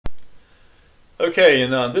Okay, in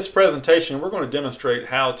this presentation we're going to demonstrate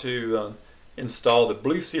how to install the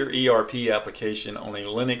BlueSeer ERP application on a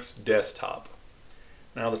Linux desktop.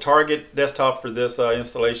 Now the target desktop for this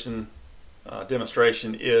installation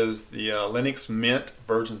demonstration is the Linux Mint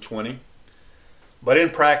version 20. But in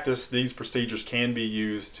practice these procedures can be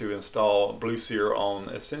used to install BlueSeer on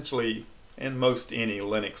essentially in most any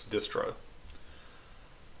Linux distro.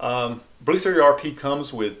 BlueSeer ERP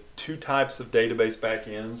comes with two types of database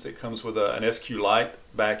backends. It comes with an SQLite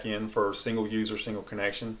backend for single user, single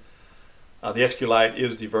connection. The SQLite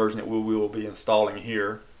is the version that we will be installing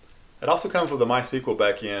here. It also comes with a MySQL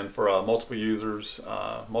backend for multiple users,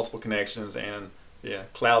 multiple connections, and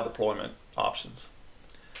cloud deployment options.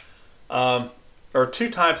 There are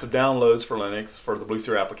two types of downloads for Linux, for the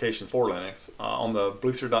BlueSeer application for Linux. On the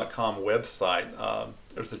BlueSeer.com website,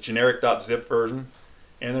 there's the generic .zip version,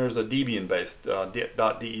 and there's a Debian-based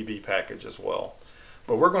 .deb package as well.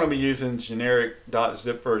 But we're going to be using generic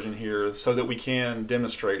 .zip version here so that we can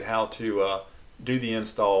demonstrate how to do the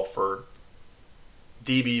install for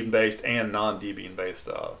Debian-based and non-Debian-based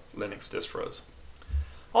Linux distros.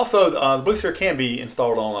 Also, the BlueSeer can be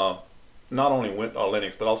installed on not only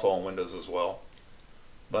Linux but also on Windows as well.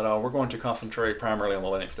 But we're going to concentrate primarily on the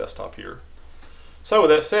Linux desktop here. So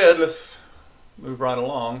with that said, let's move right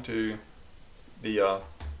along to the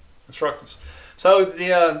instructions. So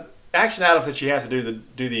the action items that you have to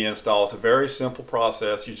do the install is a very simple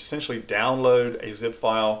process. You essentially download a zip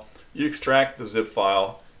file, you extract the zip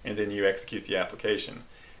file, and then you execute the application.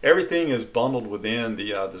 Everything is bundled within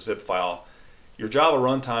the zip file. Your Java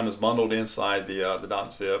runtime is bundled inside the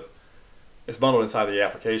 .zip. It's bundled inside the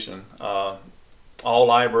application. All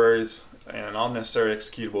libraries and all necessary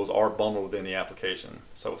executables are bundled within the application.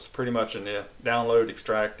 So it's pretty much a download,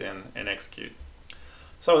 extract, and execute.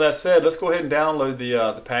 So with that said, let's go ahead and download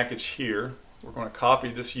the package here. We're going to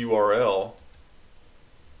copy this URL.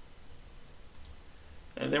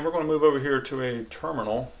 And then we're going to move over here to a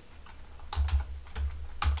terminal.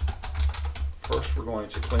 First we're going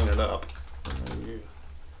to clean it up. Remove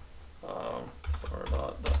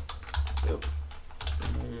zip.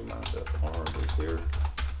 Remove my BlueSeer.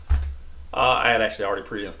 I had actually already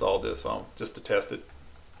pre-installed this just to test it.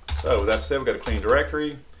 So with that said, we've got a clean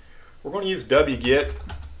directory. We're going to use wget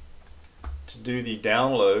to do the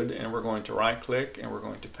download, and we're going to right click and we're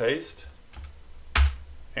going to paste,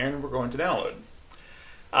 and we're going to download.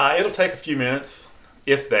 It'll take a few minutes,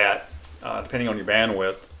 if that, depending on your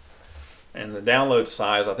bandwidth, and the download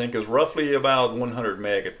size I think is roughly about 100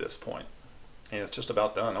 meg at this point, and it's just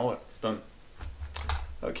about done. Oh, it's done.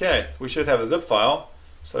 Okay, we should have a zip file.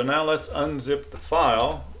 So now let's unzip the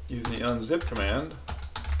file using the unzip command.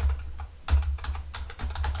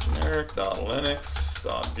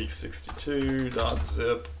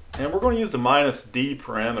 generic.linux.b62.zip, and we're going to use the -d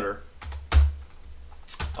parameter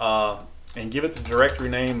and give it the directory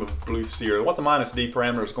name of BlueSeer. What the -d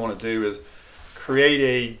parameter is going to do is create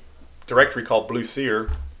a directory called BlueSeer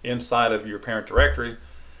inside of your parent directory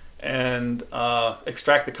and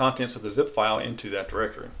extract the contents of the zip file into that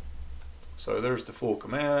directory. So there's the full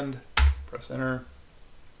command. Press enter.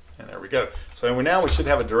 And there we go. So now we should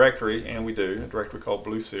have a directory, and we do, a directory called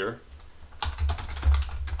BlueSeer.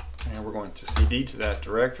 And we're going to cd to that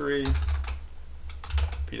directory,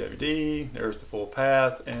 pwd, there's the full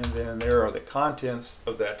path, and then there are the contents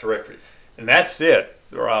of that directory. And that's it.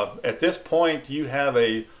 At this point you have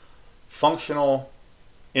a functional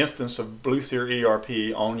instance of BlueSeer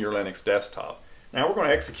ERP on your Linux desktop. Now we're going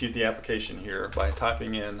to execute the application here by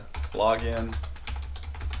typing in login.sh.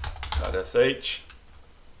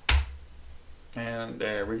 And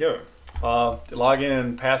there we go. The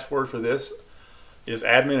login password for this is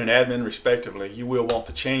admin and admin respectively. You will want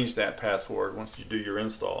to change that password once you do your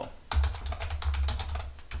install.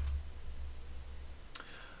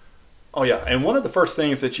 Oh yeah, and one of the first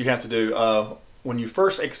things that you have to do when you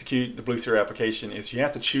first execute the BlueSeer application is you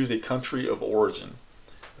have to choose a country of origin.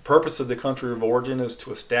 The purpose of the country of origin is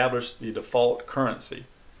to establish the default currency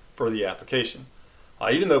for the application.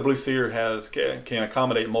 Even though BlueSeer can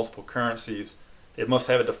accommodate multiple currencies, it must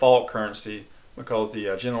have a default currency because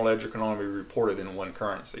the general ledger can only be reported in one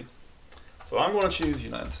currency. So I'm going to choose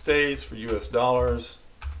United States for US dollars,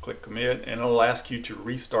 click commit, and it'll ask you to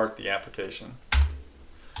restart the application.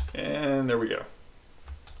 And there we go.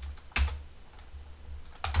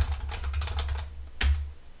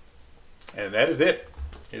 And that is it.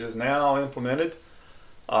 It is now implemented,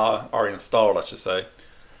 or installed I should say.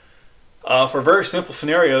 For very simple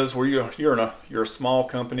scenarios where you're a small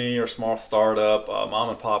company or small startup, mom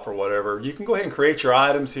and pop or whatever, you can go ahead and create your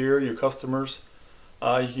items here, your customers,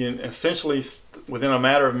 You can essentially, within a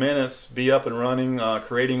matter of minutes, be up and running,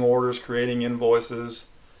 creating orders, creating invoices,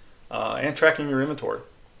 and tracking your inventory.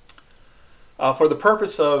 For the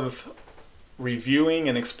purpose of reviewing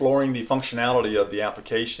and exploring the functionality of the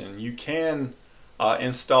application, you can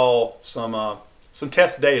install some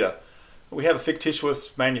test data. We have a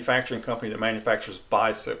fictitious manufacturing company that manufactures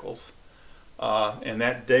bicycles, and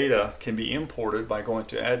that data can be imported by going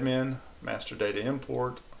to Admin, Master Data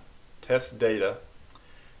Import, Test Data.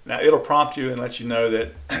 Now it'll prompt you and let you know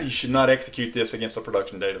that you should not execute this against a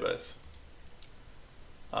production database.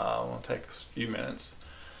 It'll take us a few minutes.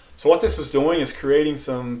 So what this is doing is creating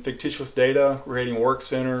some fictitious data, creating work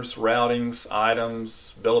centers, routings,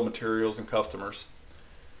 items, bill of materials, and customers.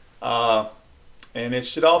 And it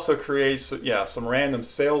should also create some random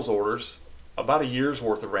sales orders, about a year's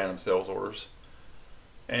worth of random sales orders,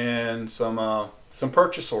 and some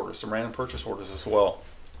purchase orders, some random purchase orders as well.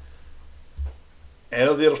 And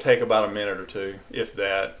it'll take about a minute or two, if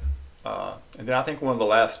that. And then I think one of the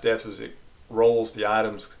last steps is it rolls the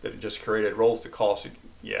items that it just created, rolls the cost.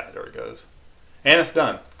 Yeah, there it goes. And it's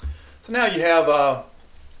done. So now you have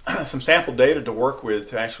some sample data to work with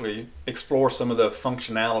to actually explore some of the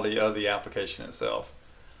functionality of the application itself.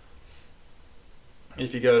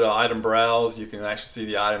 If you go to Item Browse, you can actually see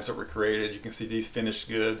the items that were created. You can see these finished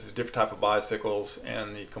goods, different type of bicycles,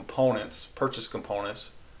 and the components, purchase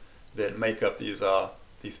components, that make up these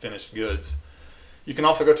finished goods. You can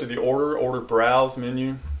also go to the Order Browse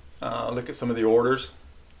menu, look at some of the orders,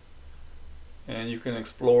 and you can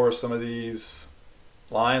explore some of these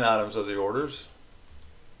line items of the orders.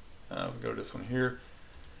 We'll go to this one here,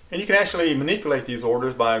 and you can actually manipulate these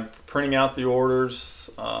orders by printing out the orders,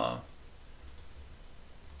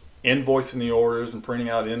 invoicing the orders and printing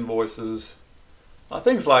out invoices,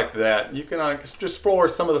 things like that. You can explore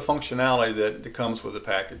some of the functionality that comes with the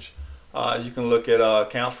package. You can look at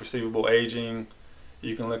accounts receivable aging.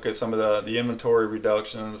 You can look at some of the inventory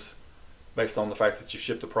reductions based on the fact that you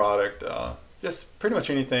shipped the product. Just pretty much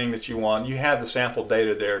anything that you want. You have the sample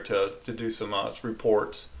data there to do some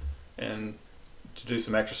reports and to do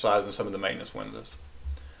some exercise in some of the maintenance windows.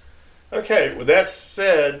 Okay, with that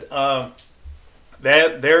said,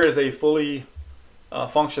 there is a fully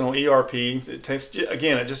functional ERP. It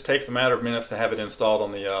just takes a matter of minutes to have it installed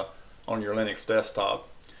on your Linux desktop.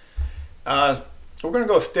 We're going to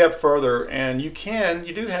go a step further, and you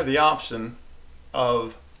do have the option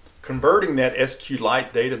of converting that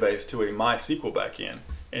SQLite database to a MySQL backend.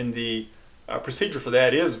 And the procedure for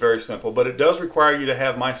that is very simple, but it does require you to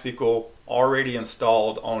have MySQL already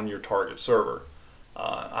installed on your target server.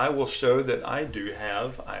 I will show that I do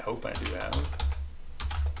have, I hope I do have.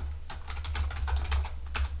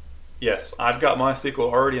 Yes, I've got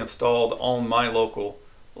MySQL already installed on my local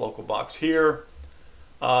box here.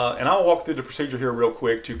 And I'll walk through the procedure here real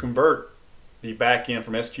quick to convert the backend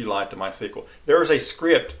from SQLite to MySQL. There is a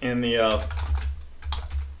script in the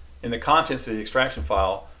contents of the extraction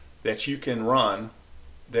file that you can run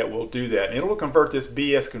that will do that. And it will convert this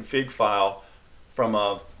bsconfig file from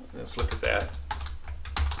let's look at that.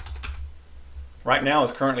 Right now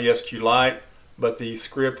it's currently SQLite, but the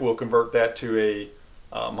script will convert that to a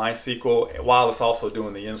MySQL while it's also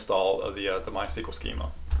doing the install of the MySQL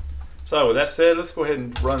schema. So with that said, let's go ahead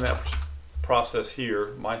and run that process here,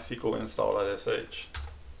 MySQL install.sh.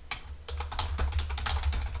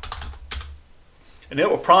 And it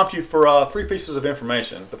will prompt you for 3 pieces of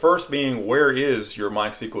information. The first being, where is your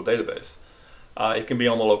MySQL database? It can be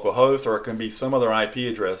on the local host, or it can be some other IP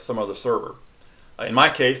address, some other server. In my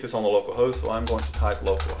case, it's on the local host, so I'm going to type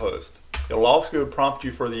localhost. It will also prompt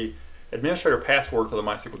you for the administrator password for the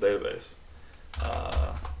MySQL database.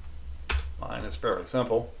 Mine is fairly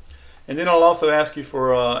simple. And then it'll also ask you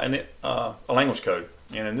for a language code.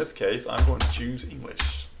 And in this case, I'm going to choose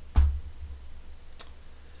English.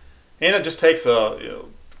 And it just takes a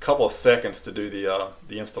couple of seconds to do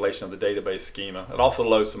the installation of the database schema. It also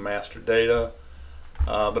loads some master data.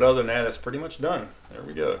 But other than that, it's pretty much done. There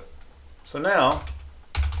we go. So now,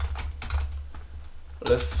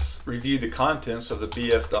 let's review the contents of the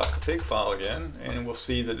bs.config file again, and we'll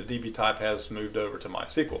see that the DB type has moved over to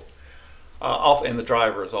MySQL. Also, and the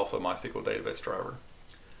driver is also a MySQL database driver.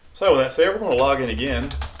 So with that said, we're going to log in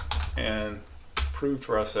again and prove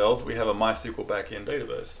to ourselves that we have a MySQL backend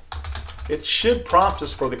database. It should prompt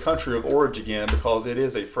us for the country of origin again because it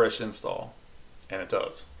is a fresh install, and it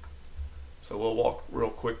does. So we'll walk real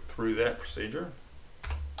quick through that procedure.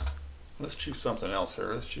 Let's choose something else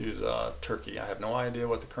here. Let's choose Turkey. I have no idea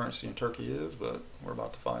what the currency in Turkey is, but we're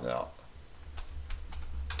about to find out.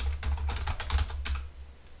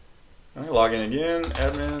 All right, log in again,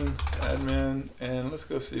 admin, and let's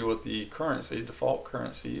go see what the currency, default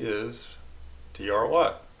currency is. TR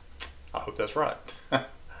I hope that's right.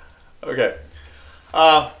 Okay.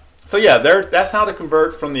 So yeah, that's how to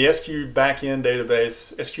convert from the SQLite backend database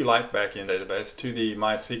to the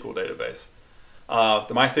MySQL database.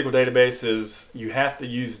 The MySQL database is, you have to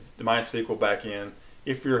use the MySQL backend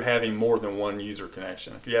if you're having more than one user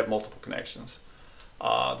connection, if you have multiple connections.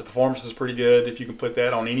 The performance is pretty good if you can put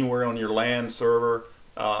that on anywhere on your LAN server,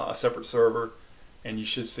 a separate server, and you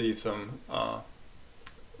should see some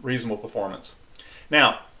reasonable performance.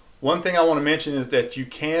 Now, one thing I want to mention is that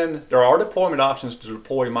there are deployment options to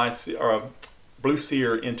deploy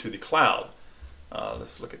BlueSeer into the cloud.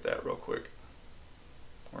 Let's look at that real quick.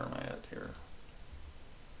 Where am I at here?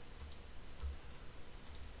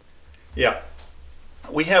 Yeah,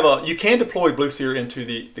 you can deploy BlueSeer into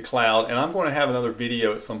the cloud, and I'm going to have another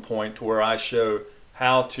video at some point where I show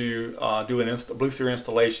how to do an BlueSeer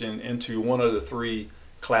installation into one of the 3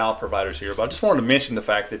 cloud providers here. But I just wanted to mention the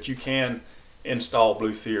fact that you can install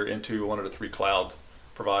BlueSeer into one of the 3 cloud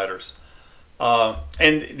providers.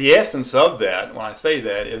 And the essence of that, when I say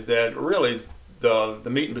that, is that really the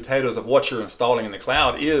meat and potatoes of what you're installing in the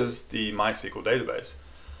cloud is the MySQL database.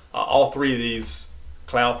 All 3 of these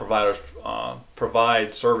cloud providers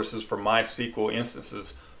provide services for MySQL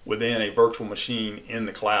instances within a virtual machine in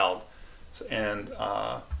the cloud. And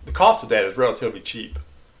the cost of that is relatively cheap.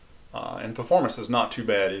 And performance is not too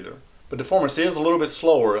bad either. But the performance is a little bit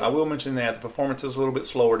slower. I will mention that. The performance is a little bit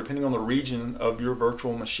slower depending on the region of your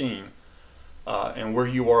virtual machine and where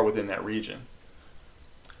you are within that region.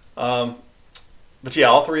 But yeah,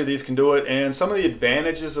 all 3 of these can do it. And some of the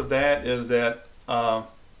advantages of that is that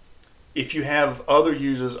if you have other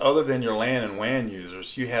users other than your LAN and WAN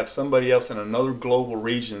users, you have somebody else in another global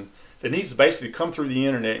region that needs to basically come through the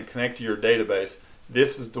internet and connect to your database,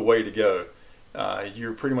 this is the way to go.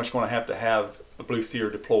 You're pretty much going to have a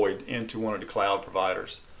BlueSeer deployed into one of the cloud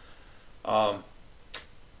providers. The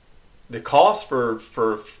cost for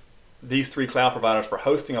these 3 cloud providers for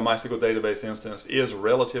hosting a MySQL database instance is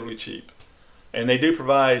relatively cheap. And they do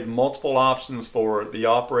provide multiple options for the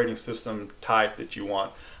operating system type that you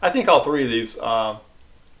want. I think all 3 of these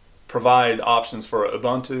provide options for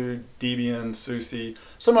Ubuntu, Debian, SUSE,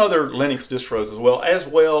 some other Linux distros as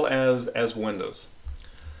well as Windows.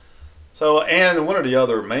 So, and one of the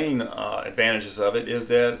other main advantages of it is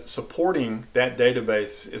that supporting that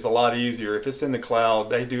database is a lot easier. If it's in the cloud,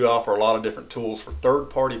 they do offer a lot of different tools for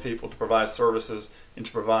third-party people to provide services and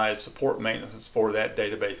to provide support maintenance for that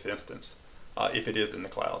database instance if it is in the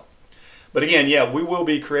cloud. But again, yeah, we will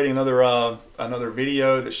be creating another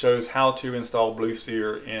video that shows how to install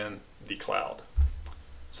BlueSeer in the cloud.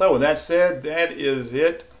 So with that said, that is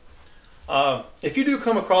it. If you do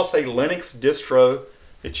come across a Linux distro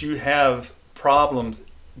that you have problems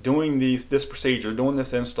doing this procedure, doing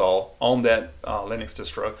this install on that Linux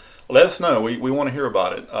distro, let us know. We want to hear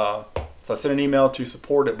about it. So send an email to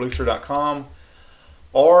support@blueseer.com,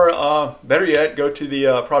 or better yet, go to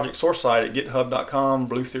the project source site at github.com,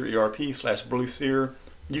 BlueSeer ERP/BlueSeer.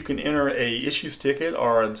 You can enter a issues ticket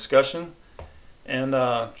or a discussion, and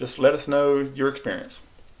just let us know your experience.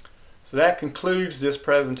 So that concludes this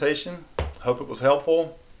presentation. Hope it was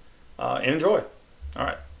helpful, and enjoy. All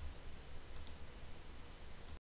right.